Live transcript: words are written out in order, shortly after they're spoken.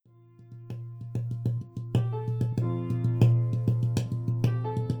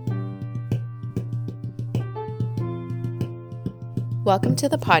Welcome to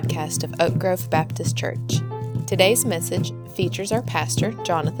the podcast of Oak Grove Baptist Church. Today's message features our pastor,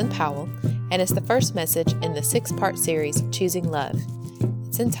 Jonathan Powell, and is the first message in the 6-part series, Choosing Love.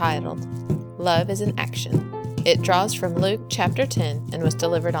 It's entitled, Love is an Action. It draws from Luke chapter 10 and was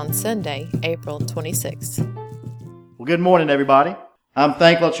delivered on Sunday, April 26th. Well, good morning, everybody. I'm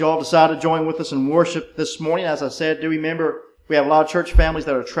thankful that you all decided to join with us in worship this morning. As I said, do remember we have a lot of church families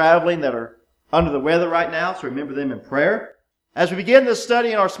that are traveling, that are under the weather right now, so remember them in prayer. As we begin this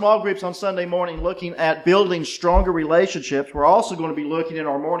study in our small groups on Sunday morning, looking at building stronger relationships, we're also going to be looking in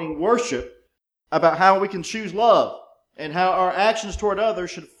our morning worship about how we can choose love and how our actions toward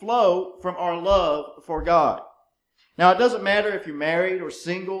others should flow from our love for God. Now, it doesn't matter if you're married or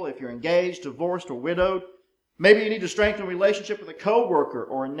single, if you're engaged, divorced, or widowed. Maybe you need to strengthen a relationship with a coworker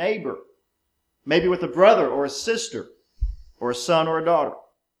or a neighbor, maybe with a brother or a sister, or a son or a daughter.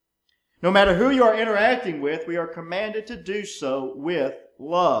 No matter who you are interacting with, we are commanded to do so with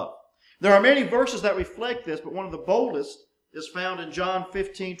love. There are many verses that reflect this, but one of the boldest is found in John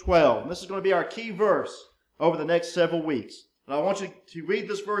 15:12. And this is going to be our key verse over the next several weeks. And I want you to read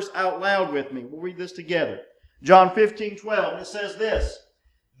this verse out loud with me. We'll read this together. John 15:12, and it says this,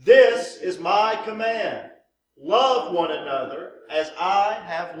 "This is my command. Love one another as I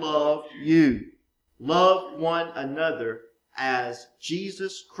have loved you." Love one another as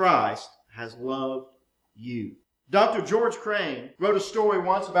Jesus Christ has loved you. Dr. George Crane wrote a story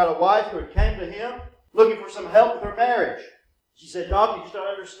once about a wife who had came to him looking for some help with her marriage. She said, "Doctor, you just don't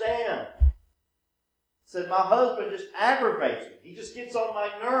understand." He said, "My husband just aggravates me. He just gets on my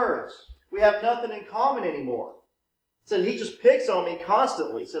nerves. We have nothing in common anymore." He said, "He just picks on me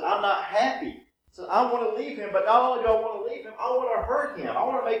constantly." He said, "I'm not happy." He said, "I want to leave him, but not only do I want to leave him, I want to hurt him. I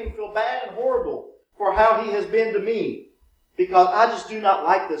want to make him feel bad and horrible for how he has been to me, because I just do not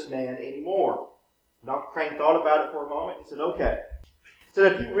like this man anymore." Dr. Crane thought about it for a moment. He said, "Okay." He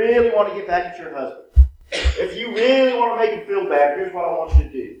said, "If you really want to get back at your husband, if you really want to make him feel bad, here's what I want you to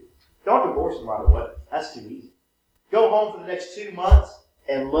do. Don't divorce him right away. That's too easy. Go home for the next 2 months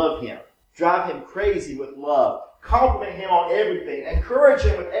and love him. Drive him crazy with love. Compliment him on everything. Encourage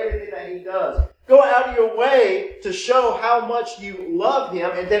him with everything that he does. Go out of your way to show how much you love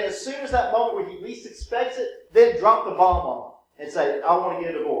him, and then as soon as that moment where he least expects it, then drop the bomb on him and say, 'I want to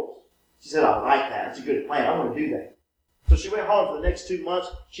get a divorce.'" She said, "I like that. That's a good plan. I want to do that." So she went home for the next 2 months.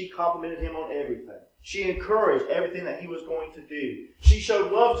 She complimented him on everything. She encouraged everything that he was going to do. She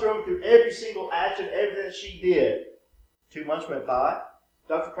showed love to him through every single action, everything that she did. 2 months went by.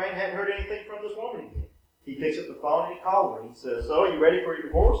 Dr. Crane hadn't heard anything from this woman again. He picks up the phone and he calls her. He says, "So, are you ready for your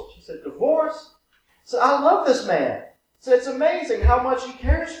divorce?" She said, "Divorce?" He said, "I love this man." He said, "It's amazing how much he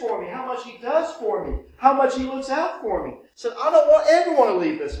cares for me, how much he does for me, how much he looks out for me." He said, "I don't ever want to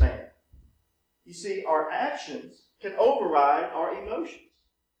leave this man." You see, our actions can override our emotions.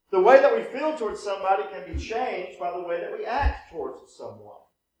 The way that we feel towards somebody can be changed by the way that we act towards someone.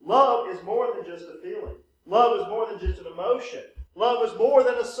 Love is more than just a feeling. Love is more than just an emotion. Love is more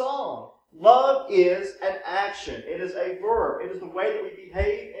than a song. Love is an action. It is a verb. It is the way that we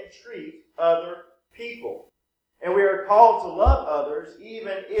behave and treat other people. And we are called to love others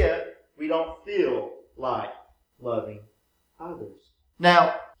even if we don't feel like loving others.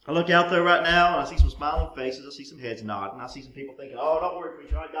 Now, I look out there right now and I see some smiling faces. I see some heads nodding. I see some people thinking, "Oh, don't worry,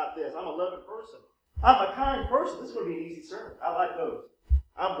 preacher, I got this. I'm a loving person. I'm a kind person. This is going to be an easy sermon. I like those.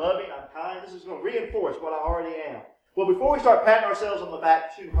 I'm loving, I'm kind. This is going to reinforce what I already am." Well, before we start patting ourselves on the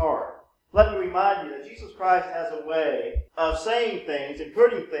back too hard, let me remind you that Jesus Christ has a way of saying things and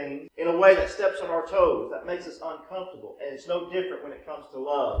putting things in a way that steps on our toes, that makes us uncomfortable. And it's no different when it comes to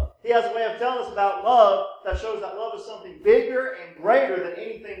love. He has a way of telling us about love that shows that love is something bigger and greater than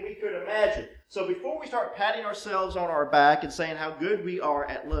anything we could imagine. So before we start patting ourselves on our back and saying how good we are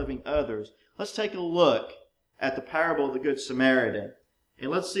at loving others, let's take a look at the parable of the Good Samaritan.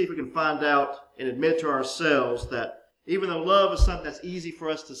 And let's see if we can find out and admit to ourselves that even though love is something that's easy for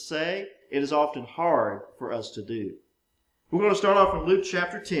us to say, it is often hard for us to do. We're going to start off in Luke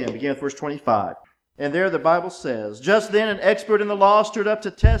chapter 10, begin with verse 25. And there the Bible says, "Just then an expert in the law stood up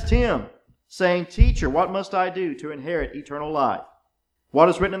to test him, saying, 'Teacher, what must I do to inherit eternal life?' 'What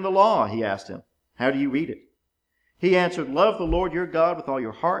is written in the law?' he asked him. 'How do you read it?' He answered, 'Love the Lord your God with all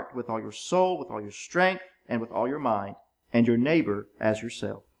your heart, with all your soul, with all your strength, and with all your mind, and your neighbor as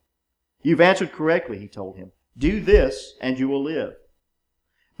yourself.' 'You've answered correctly,' he told him. 'Do this, and you will live.'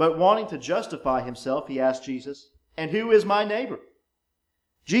 But wanting to justify himself, he asked Jesus, 'And who is my neighbor?'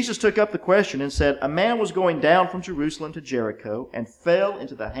 Jesus took up the question and said, 'A man was going down from Jerusalem to Jericho and fell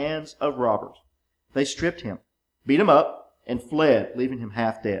into the hands of robbers. They stripped him, beat him up, and fled, leaving him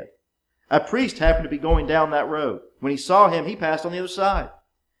half dead. A priest happened to be going down that road. When he saw him, he passed on the other side.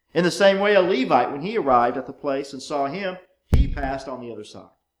 In the same way, a Levite, when he arrived at the place and saw him, he passed on the other side.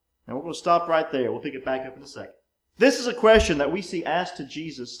 Now we're going to stop right there. We'll pick it back up in a second. This is a question that we see asked to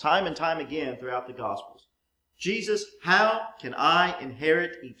Jesus time and time again throughout the Gospels. Jesus, how can I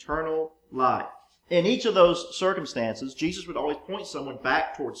inherit eternal life? In each of those circumstances, Jesus would always point someone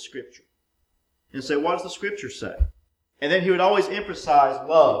back towards Scripture and say, what does the Scripture say? And then he would always emphasize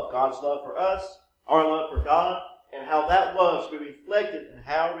love, God's love for us, our love for God, and how that love should be reflected in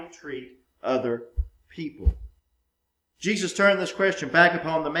how we treat other people. Jesus turned this question back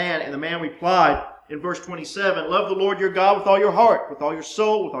upon the man, and the man replied in verse 27, love the Lord your God with all your heart, with all your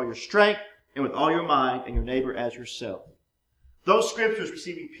soul, with all your strength, and with all your mind, and your neighbor as yourself. Those scriptures we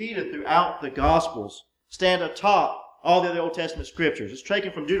see repeated throughout the Gospels stand atop all the other Old Testament scriptures. It's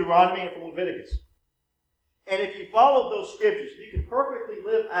taken from Deuteronomy and from Leviticus. And if you follow those scriptures, you can perfectly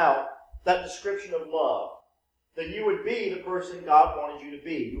live out that description of love, then you would be the person God wanted you to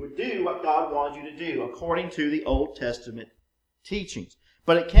be. You would do what God wanted you to do according to the Old Testament teachings.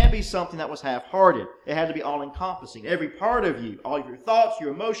 But it can't be something that was half-hearted. It had to be all-encompassing. Every part of you, all of your thoughts,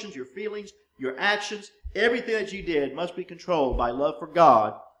 your emotions, your feelings, your actions, everything that you did must be controlled by love for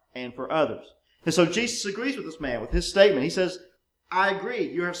God and for others. And so Jesus agrees with this man with his statement. He says, I agree.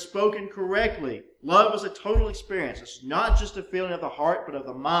 You have spoken correctly. Love is a total experience. It's not just a feeling of the heart, but of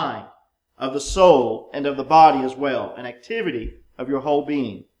the mind, of the soul, and of the body as well. An activity of your whole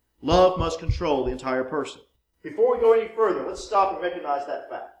being. Love must control the entire person. Before we go any further, let's stop and recognize that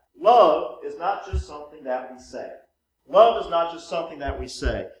fact. Love is not just something that we say. Love is not just something that we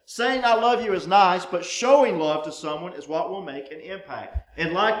say. Saying I love you is nice, but showing love to someone is what will make an impact.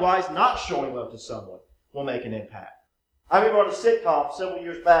 And likewise, not showing love to someone will make an impact. I remember on a sitcom several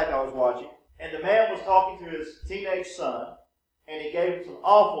years back I was watching, and the man was talking to his teenage son, and he gave him some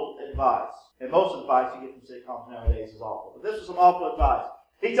awful advice. And most advice you get from sitcoms nowadays is awful. But this was some awful advice.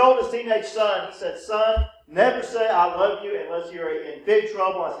 He told his teenage son, he said, son, never say I love you unless you're in big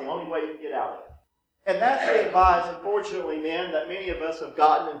trouble. That's the only way you can get out of it. And that's the advice, unfortunately, men, that many of us have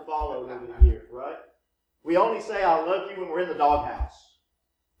gotten and followed over the years, right? We only say I love you when we're in the doghouse.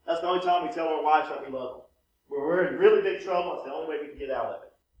 That's the only time we tell our wives that we love them. When we're in really big trouble, it's the only way we can get out of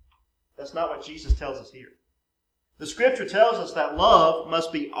it. That's not what Jesus tells us here. The Scripture tells us that love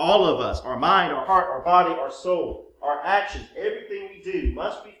must be all of us. Our mind, our heart, our body, our soul, our actions, everything we do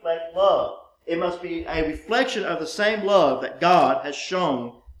must reflect love. It must be a reflection of the same love that God has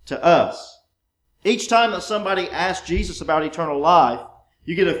shown to us. Each time that somebody asks Jesus about eternal life,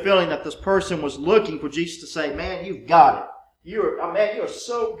 you get a feeling that this person was looking for Jesus to say, man, you've got it. You are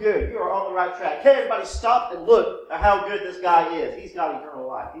so good. You are on the right track. Hey, everybody stop and look at how good this guy is. He's got eternal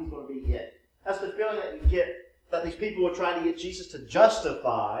life. He's going to be it. That's the feeling that you get, that these people were trying to get Jesus to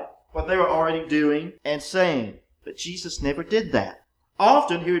justify what they were already doing and saying. But Jesus never did that.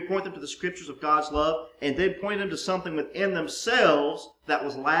 Often he would point them to the scriptures of God's love and then point them to something within themselves that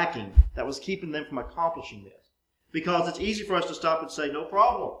was lacking, that was keeping them from accomplishing this. Because it's easy for us to stop and say, no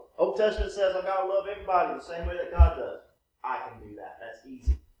problem. Old Testament says I've got to love everybody the same way that God does. I can do that. That's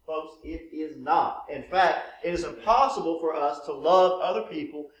easy. Folks, it is not. In fact, it is impossible for us to love other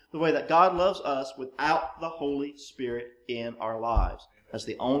people the way that God loves us without the Holy Spirit in our lives. That's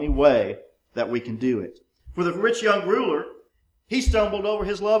the only way that we can do it. For the rich young ruler, he stumbled over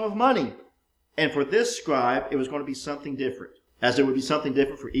his love of money. And for this scribe, it was going to be something different, as it would be something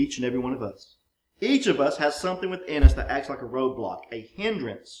different for each and every one of us. Each of us has something within us that acts like a roadblock, a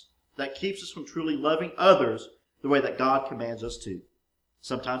hindrance that keeps us from truly loving others the way that God commands us to.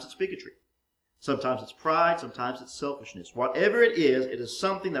 Sometimes it's bigotry. Sometimes it's pride. Sometimes it's selfishness. Whatever it is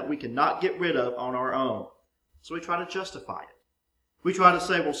something that we cannot get rid of on our own. So we try to justify it. We try to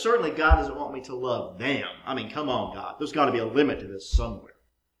say, well, certainly God doesn't want me to love them. I mean, come on, God. There's got to be a limit to this somewhere.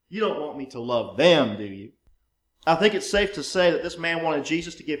 You don't want me to love them, do you? I think it's safe to say that this man wanted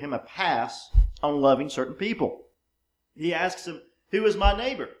Jesus to give him a pass on loving certain people. He asks him, who is my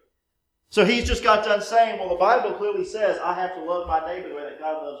neighbor? So he's just got done saying, well, the Bible clearly says I have to love my neighbor the way that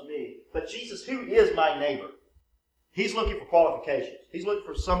God loves me. But Jesus, who is my neighbor? He's looking for qualifications. He's looking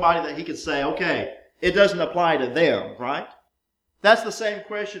for somebody that he could say, okay, it doesn't apply to them, right? That's the same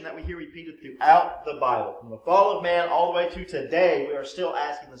question that we hear repeated throughout the Bible. From the fall of man all the way to today, we are still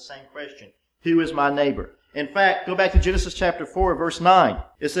asking the same question. Who is my neighbor? In fact, go back to Genesis chapter 4, verse 9.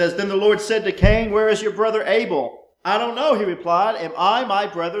 It says, then the Lord said to Cain, where is your brother Abel? I don't know, he replied. Am I my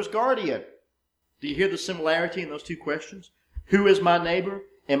brother's guardian? Do you hear the similarity in those two questions? Who is my neighbor?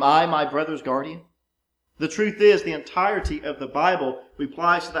 Am I my brother's guardian? The truth is, the entirety of the Bible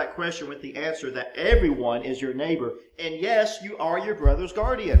replies to that question with the answer that everyone is your neighbor. And yes, you are your brother's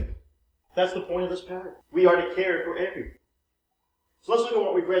guardian. That's the point of this parable. We are to care for everyone. So let's look at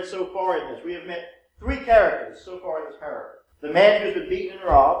what we've read so far in this. We have met three characters so far in this parable. The man who has been beaten and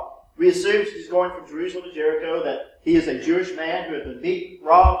robbed. We assume he's going from Jerusalem to Jericho that he is a Jewish man who has been beaten,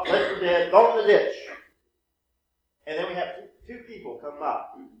 robbed, left for dead, thrown in the ditch. And then we have two people come by.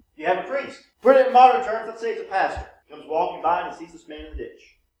 You have a priest. Put it in modern terms, let's say it's a pastor. Comes walking by and he sees this man in the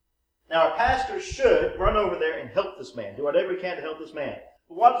ditch. Now a pastor should run over there and help this man, do whatever he can to help this man.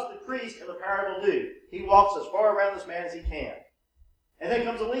 But what does the priest in the parable do? He walks as far around this man as he can. And then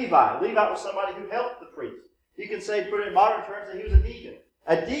comes a Levite. A Levite was somebody who helped the priest. You can say, put it in modern terms, that he was a deacon.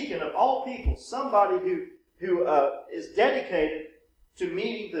 A deacon of all people, somebody who is dedicated to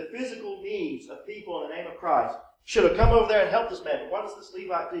meeting the physical needs of people in the name of Christ, should have come over there and helped this man. But what does this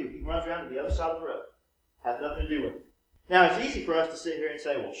Levite do? He runs around to the other side of the road. Has nothing to do with it. Now, it's easy for us to sit here and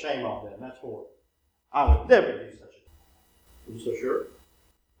say, well, shame on them. That's horrible. I would never do such a thing. Are you so sure?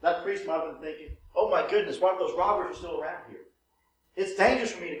 That priest might have been thinking, oh my goodness, what if those robbers are still around here? It's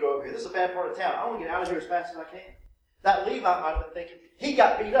dangerous for me to go over here. This is a bad part of town. I want to get out of here as fast as I can. That Levite might have been thinking, he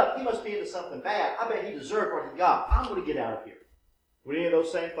got beat up. He must be into something bad. I bet he deserved what he got. I'm going to get out of here. Would any of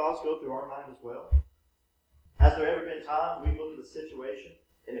those same thoughts go through our mind as well? Has there ever been times we looked at the situation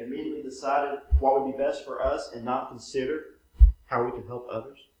and immediately decided what would be best for us and not consider how we can help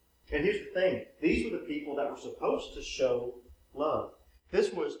others? And here's the thing. These were the people that were supposed to show love.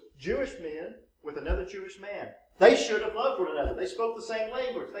 This was Jewish men with another Jewish man. They should have loved one another. They spoke the same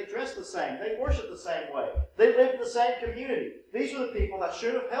language. They dressed the same. They worshiped the same way. They lived in the same community. These were the people that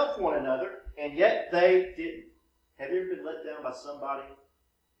should have helped one another, and yet they didn't. Have you ever been let down by somebody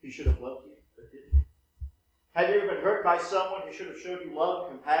who should have loved you but didn't? Have you ever been hurt by someone who should have showed you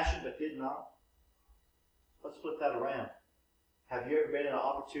love and compassion but did not? Let's flip that around. Have you ever been in an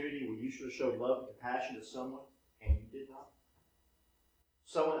opportunity where you should have showed love and compassion to someone and you did not?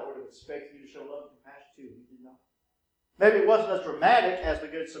 Someone that would have expected you to show love and compassion to, and you did not? Maybe it wasn't as dramatic as the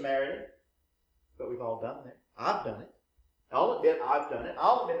Good Samaritan, but we've all done it. I've done it. I'll admit I've done it.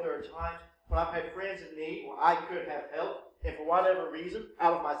 I'll admit there are times when I've had friends in need where I could have helped, and for whatever reason,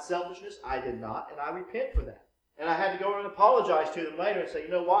 out of my selfishness, I did not, and I repent for that. And I had to go and apologize to them later and say, you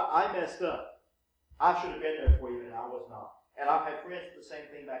know what, I messed up. I should have been there for you, and I was not. And I've had friends do the same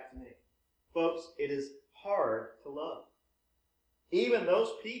thing back to me. Folks, it is hard to love. Even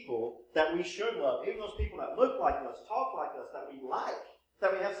those people that we should love, even those people that look like us, talk like us, that we like,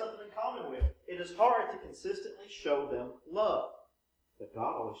 that we have something in common with, it is hard to consistently show them love. But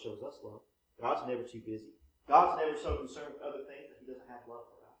God always shows us love. God's never too busy. God's never so concerned with other things that He doesn't have love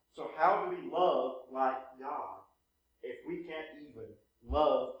for us. So how do we love like God if we can't even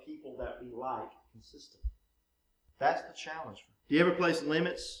love people that we like consistently? That's the challenge. Do you ever place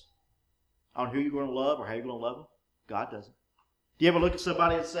limits on who you're going to love or how you're going to love them? God doesn't. Do you ever look at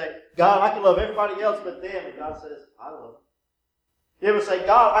somebody and say, God, I can love everybody else but them, and God says, I love them? Do you ever say,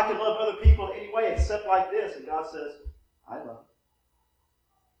 God, I can love other people in any way except like this, and God says, I love them?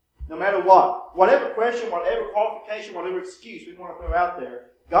 No matter what, whatever question, whatever qualification, whatever excuse we want to throw out there,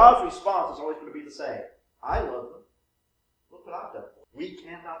 God's response is always going to be the same. I love them. Look what I've done. We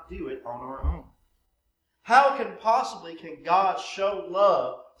cannot do it on our own. How can God show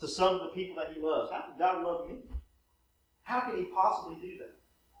love to some of the people that He loves? How can God love me? How can He possibly do that?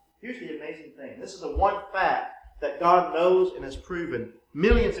 Here's the amazing thing. This is the one fact that God knows and has proven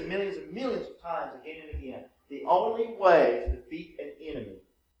millions and millions and millions of times again and again. The only way to defeat an enemy,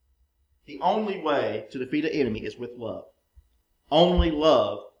 is with love. Only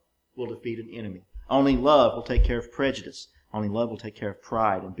love will defeat an enemy. Only love will take care of prejudice. Only love will take care of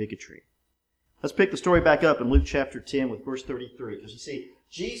pride and bigotry. Let's pick the story back up in Luke chapter 10 with verse 33. Because you see,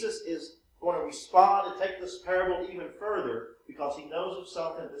 Jesus is going to respond and take this parable even further because He knows of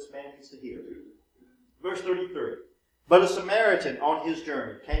something that this man needs to hear. Verse 33. But a Samaritan on his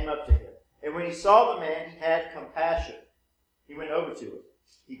journey came up to him, and when he saw the man, he had compassion. He went over to him.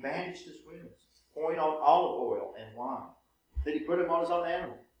 He bandaged his wounds, pouring on olive oil and wine. Then he put him on his own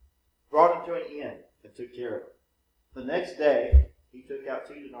animal, brought him to an inn, and took care of him. The next day, he took out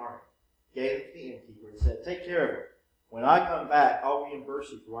 2 denarii, gave them to the innkeeper, and said, take care of him. When I come back, I'll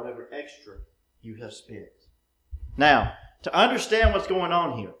reimburse you for whatever extra you have spent. Now, to understand what's going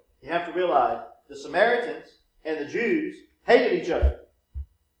on here, you have to realize the Samaritans and the Jews hated each other.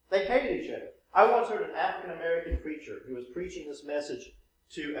 They hated each other. I once heard an African-American preacher who was preaching this message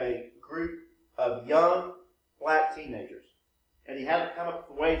to a group of young black teenagers. And he had to come up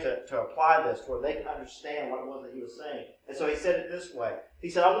with a way to apply this to where they could understand what it was that he was saying. And so he said it this way. He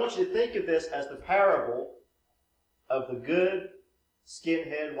said, I want you to think of this as the parable of the good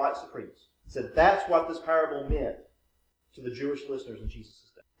skinhead white supremacist. He said that's what this parable meant to the Jewish listeners in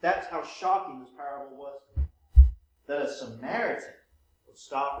Jesus' day. That's how shocking this parable was. That a Samaritan would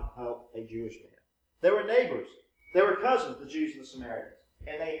stop and help a Jewish man. They were neighbors. They were cousins, the Jews and the Samaritans.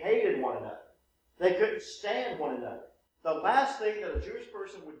 And they hated one another. They couldn't stand one another. The last thing that a Jewish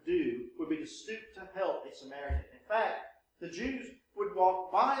person would do would be to stoop to help a Samaritan. In fact, the Jews would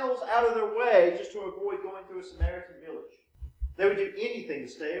walk miles out of their way just to avoid going through a Samaritan village. They would do anything to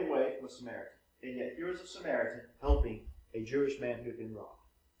stay away from a Samaritan. And yet here is a Samaritan helping a Jewish man who had been robbed.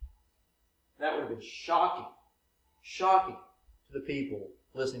 That would have been shocking to the people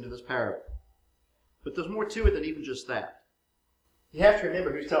listening to this parable. But there's more to it than even just that. You have to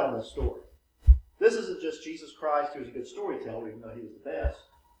remember who's telling this story. This isn't just Jesus Christ, who was a good storyteller, even though he was the best.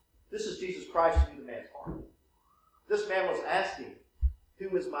 This is Jesus Christ who knew the man's heart. This man was asking,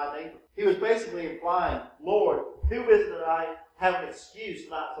 who is my neighbor? He was basically implying, Lord, who is it that I have an excuse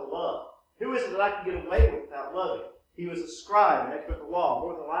not to love? Who is it that I can get away with without loving? He was a scribe, an expert in the law.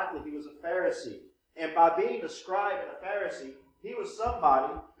 More than likely, he was a Pharisee. And by being a scribe and a Pharisee, he was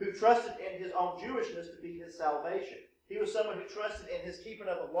somebody who trusted in his own Jewishness to be his salvation. He was someone who trusted in his keeping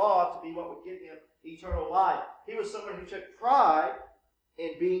of the law to be what would give him eternal life. He was someone who took pride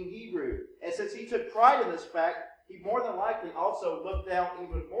in being Hebrew. And since he took pride in this fact, he more than likely also looked down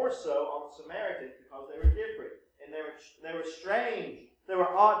even more so on the Samaritans because they were different. And they were strange. They were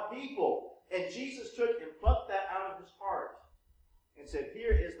odd people. And Jesus took and plucked that out of his heart and said,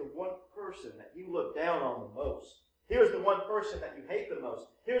 here is the one person that you look down on the most. Here's the one person that you hate the most.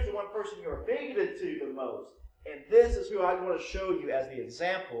 Here's the one person you're bigoted to the most. And this is who I want to show you as the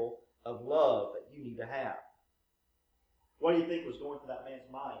example of love that you need to have. What do you think was going through that man's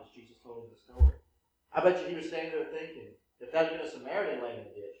mind as Jesus told him the story? I bet you he was standing there thinking, if that had been a Samaritan laying in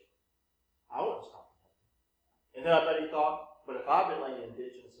a ditch, I wouldn't stop him. And then I bet he thought, but if I'd been laying in a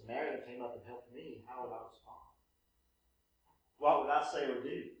ditch and a Samaritan came up and helped me, how would I respond? What would I say or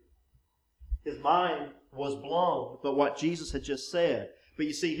do? His mind was blown by what Jesus had just said. But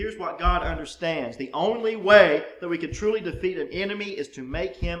you see, here's what God understands. The only way that we can truly defeat an enemy is to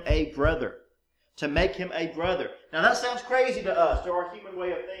make him a brother. To make him a brother. Now that sounds crazy to us, to our human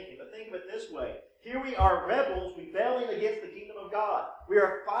way of thinking. But think of it this way. Here we are rebels rebelling against the kingdom of God. We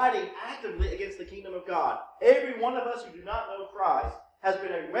are fighting actively against the kingdom of God. Every one of us who do not know Christ has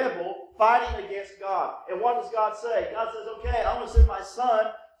been a rebel fighting against God. And what does God say? God says, okay, I'm going to send my son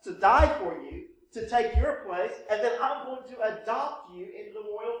to die for you, to take your place, and then I'm going to adopt you into the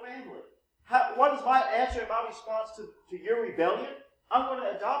royal family. What is my answer and my response to your rebellion? I'm going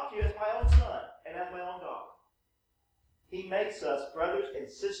to adopt you as my own son and as my own daughter. He makes us brothers and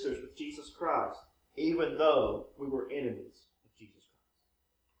sisters with Jesus Christ, even though we were enemies of Jesus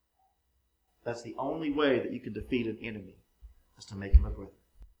Christ. That's the only way that you can defeat an enemy, is to make him a brother.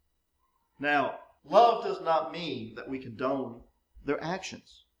 Now, love does not mean that we condone their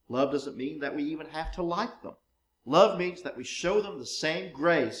actions. Love doesn't mean that we even have to like them. Love means that we show them the same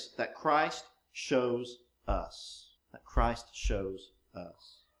grace that Christ shows us. That Christ shows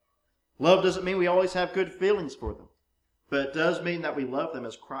us. Love doesn't mean we always have good feelings for them. But it does mean that we love them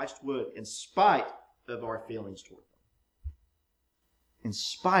as Christ would, in spite of our feelings toward them. In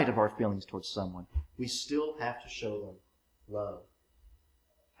spite of our feelings towards someone, we still have to show them love.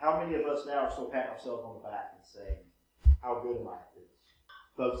 How many of us now are still patting ourselves on the back and saying, how good am I at this?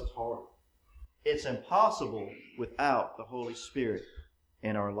 Folks, it's hard. It's impossible without the Holy Spirit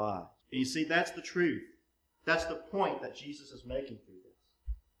in our lives. And you see, that's the truth. That's the point that Jesus is making through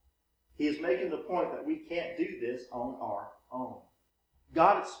this. He is making the point that we can't do this on our own.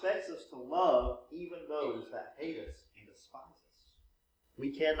 God expects us to love even those that hate us and despise us.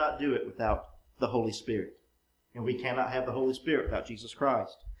 We cannot do it without the Holy Spirit. And we cannot have the Holy Spirit without Jesus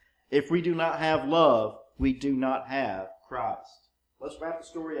Christ. If we do not have love, we do not have Christ. Let's wrap the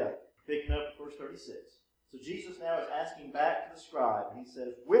story up, picking up verse 36. So Jesus now is asking back to the scribe, and he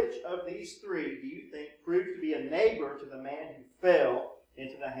says, which of these three do you think proved to be a neighbor to the man who fell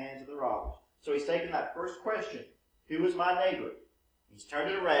into the hands of the robbers? So he's taken that first question, who is my neighbor? He's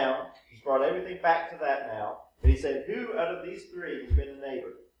turned it around. He's brought everything back to that now. And he said, who out of these three has been the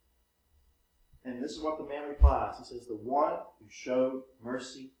neighbor? And this is what the man replies. He says, the one who showed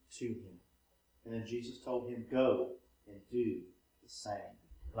mercy to him. And then Jesus told him, go and do the same.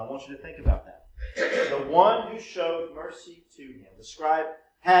 And I want you to think about that. The one who showed mercy to him. The scribe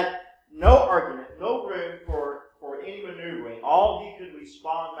had no argument, no room for any maneuvering. All he could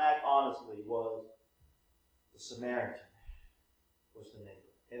respond back honestly was the Samaritan was the neighbor.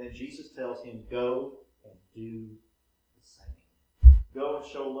 And then Jesus tells him, go and do the same. Go and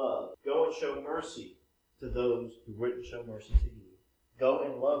show love. Go and show mercy to those who wouldn't show mercy to you. Go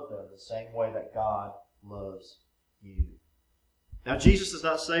and love them the same way that God loves you. Now, Jesus does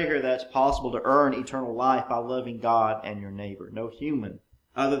not say here that it's possible to earn eternal life by loving God and your neighbor. No human,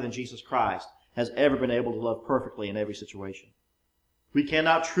 other than Jesus Christ, has ever been able to love perfectly in every situation. We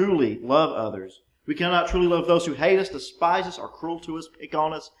cannot truly love others. We cannot truly love those who hate us, despise us, are cruel to us, pick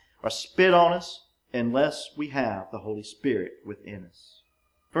on us, or spit on us, unless we have the Holy Spirit within us.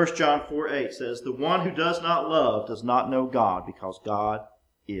 1 John 4:8 says, "The one who does not love does not know God, because God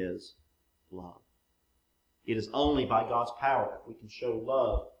is love." It is only by God's power that we can show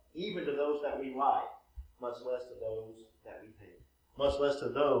love, even to those that we like, much less to those that we hate, much less to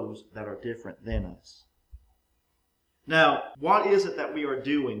those that are different than us. Now, what is it that we are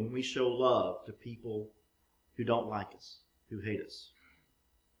doing when we show love to people who don't like us, who hate us?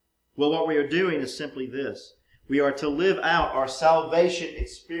 Well, what we are doing is simply this. We are to live out our salvation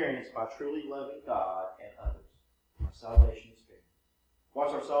experience by truly loving God and others. Our salvation experience.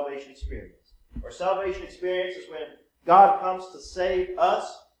 What's our salvation experience? Our salvation experience is when God comes to save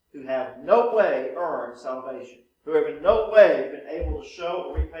us who have no way earned salvation, who have in no way been able to show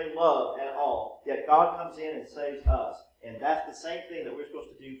or repay love at all. Yet God comes in and saves us. And that's the same thing that we're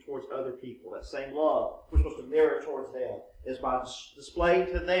supposed to do towards other people. That same love we're supposed to mirror towards them is by displaying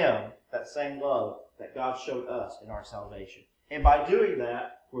to them that same love that God showed us in our salvation. And by doing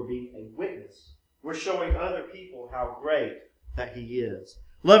that, we're being a witness. We're showing other people how great that He is.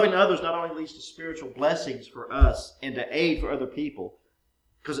 Loving others not only leads to spiritual blessings for us and to aid for other people,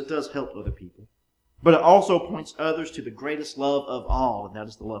 because it does help other people, but it also points others to the greatest love of all, and that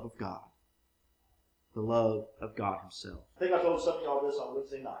is the love of God. The love of God Himself. I think I told some of y'all this on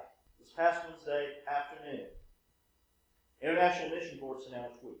Wednesday night. This past Wednesday afternoon, International Mission Board sent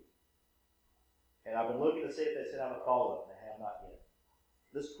out a tweet. And I've been looking to see if they sent out a follow-up, and they have not yet.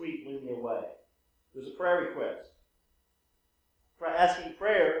 This tweet blew me away. There's a prayer request. Asking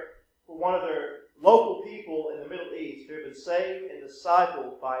prayer for one of their local people in the Middle East who have been saved and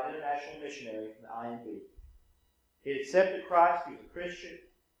discipled by an international missionary from the IMB. He had accepted Christ. He was a Christian,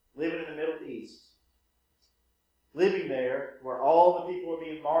 living in the Middle East. Living there where all the people were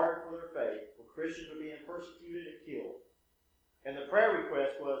being martyred for their faith, where Christians were being persecuted and killed. And the prayer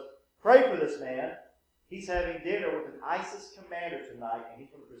request was, pray for this man. He's having dinner with an ISIS commander tonight, and he's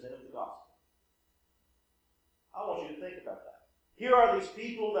going to present him the gospel. I want you to think about that. Here are these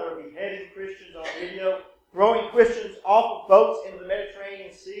people that are beheading Christians on video, throwing Christians off of boats into the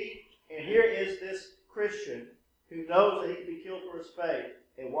Mediterranean Sea, and here is this Christian who knows that he can be killed for his faith,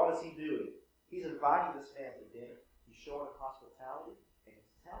 and what is he doing? He's inviting this man to dinner. He's showing him hospitality, and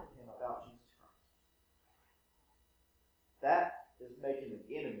he's telling him about Jesus Christ. That is making an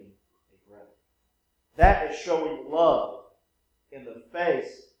enemy a brother. That is showing love in the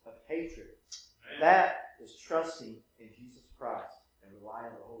face of hatred. That is trusting in Jesus Christ and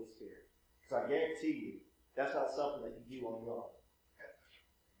relying on the Holy Spirit. Because I guarantee you, that's not something that you do on your own.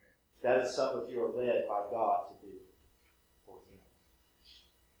 That is something that you are led by God to do for Him.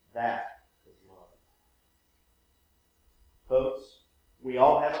 That is love. Folks, we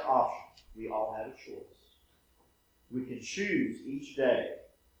all have an option. We all have a choice. We can choose each day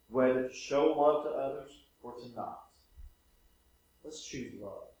whether to show love to others or to not. Let's choose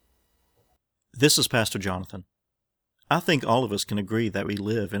love. This is Pastor Jonathan. I think all of us can agree that we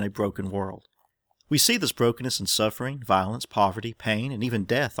live in a broken world. We see this brokenness and suffering, violence, poverty, pain, and even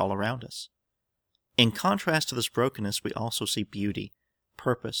death all around us. In contrast to this brokenness, we also see beauty,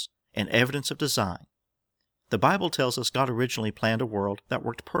 purpose, and evidence of design. The Bible tells us God originally planned a world that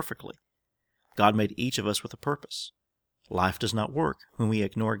worked perfectly. God made each of us with a purpose. Life does not work when we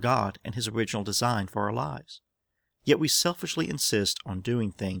ignore God and His original design for our lives. Yet we selfishly insist on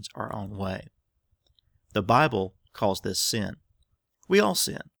doing things our own way. The Bible calls this sin. We all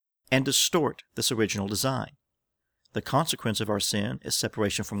sin and distort this original design. The consequence of our sin is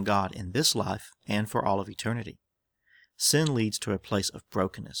separation from God in this life and for all of eternity. Sin leads to a place of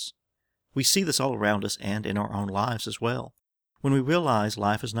brokenness. We see this all around us and in our own lives as well. When we realize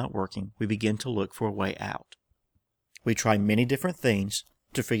life is not working, we begin to look for a way out. We try many different things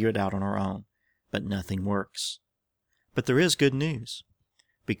to figure it out on our own, but nothing works. But there is good news.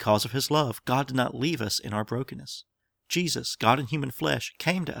 Because of His love, God did not leave us in our brokenness. Jesus, God in human flesh,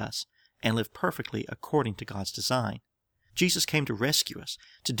 came to us and lived perfectly according to God's design. Jesus came to rescue us,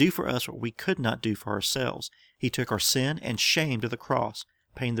 to do for us what we could not do for ourselves. He took our sin and shame to the cross,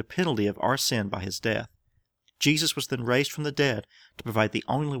 paying the penalty of our sin by His death. Jesus was then raised from the dead to provide the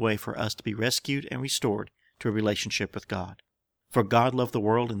only way for us to be rescued and restored to a relationship with God. For God loved the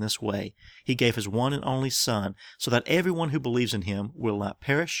world in this way. He gave His one and only Son, so that everyone who believes in Him will not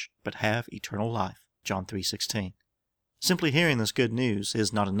perish, but have eternal life. John 3:16. Simply hearing this good news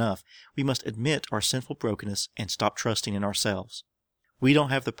is not enough. We must admit our sinful brokenness and stop trusting in ourselves. We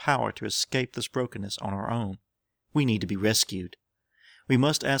don't have the power to escape this brokenness on our own. We need to be rescued. We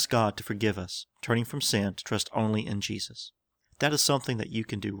must ask God to forgive us, turning from sin to trust only in Jesus. That is something that you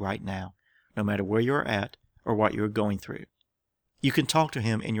can do right now, no matter where you are at or what you are going through. You can talk to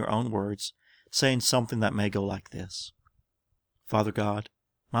Him in your own words, saying something that may go like this. Father God,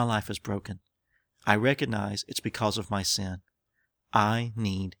 my life is broken. I recognize it's because of my sin. I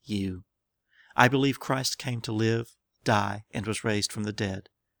need you. I believe Christ came to live, die, and was raised from the dead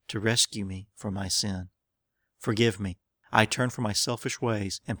to rescue me from my sin. Forgive me. I turn from my selfish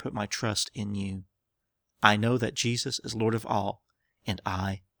ways and put my trust in you. I know that Jesus is Lord of all, and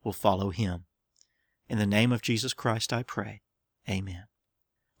I will follow Him. In the name of Jesus Christ I pray. Amen.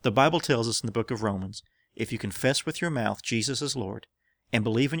 The Bible tells us in the book of Romans, if you confess with your mouth Jesus is Lord, and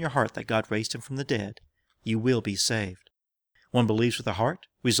believe in your heart that God raised Him from the dead, you will be saved. One believes with the heart,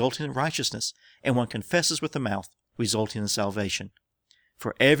 resulting in righteousness, and one confesses with the mouth, resulting in salvation.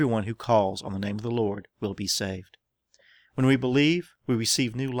 For everyone who calls on the name of the Lord will be saved. When we believe, we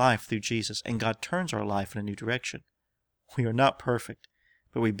receive new life through Jesus, and God turns our life in a new direction. We are not perfect,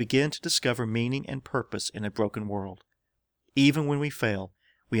 but we begin to discover meaning and purpose in a broken world. Even when we fail,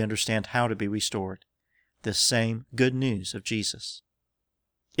 we understand how to be restored. This same good news of Jesus.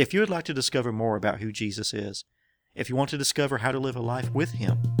 If you would like to discover more about who Jesus is, if you want to discover how to live a life with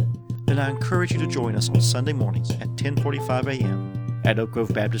Him, then I encourage you to join us on Sunday mornings at 10:45 a.m. at Oak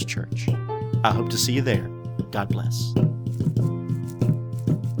Grove Baptist Church. I hope to see you there. God bless.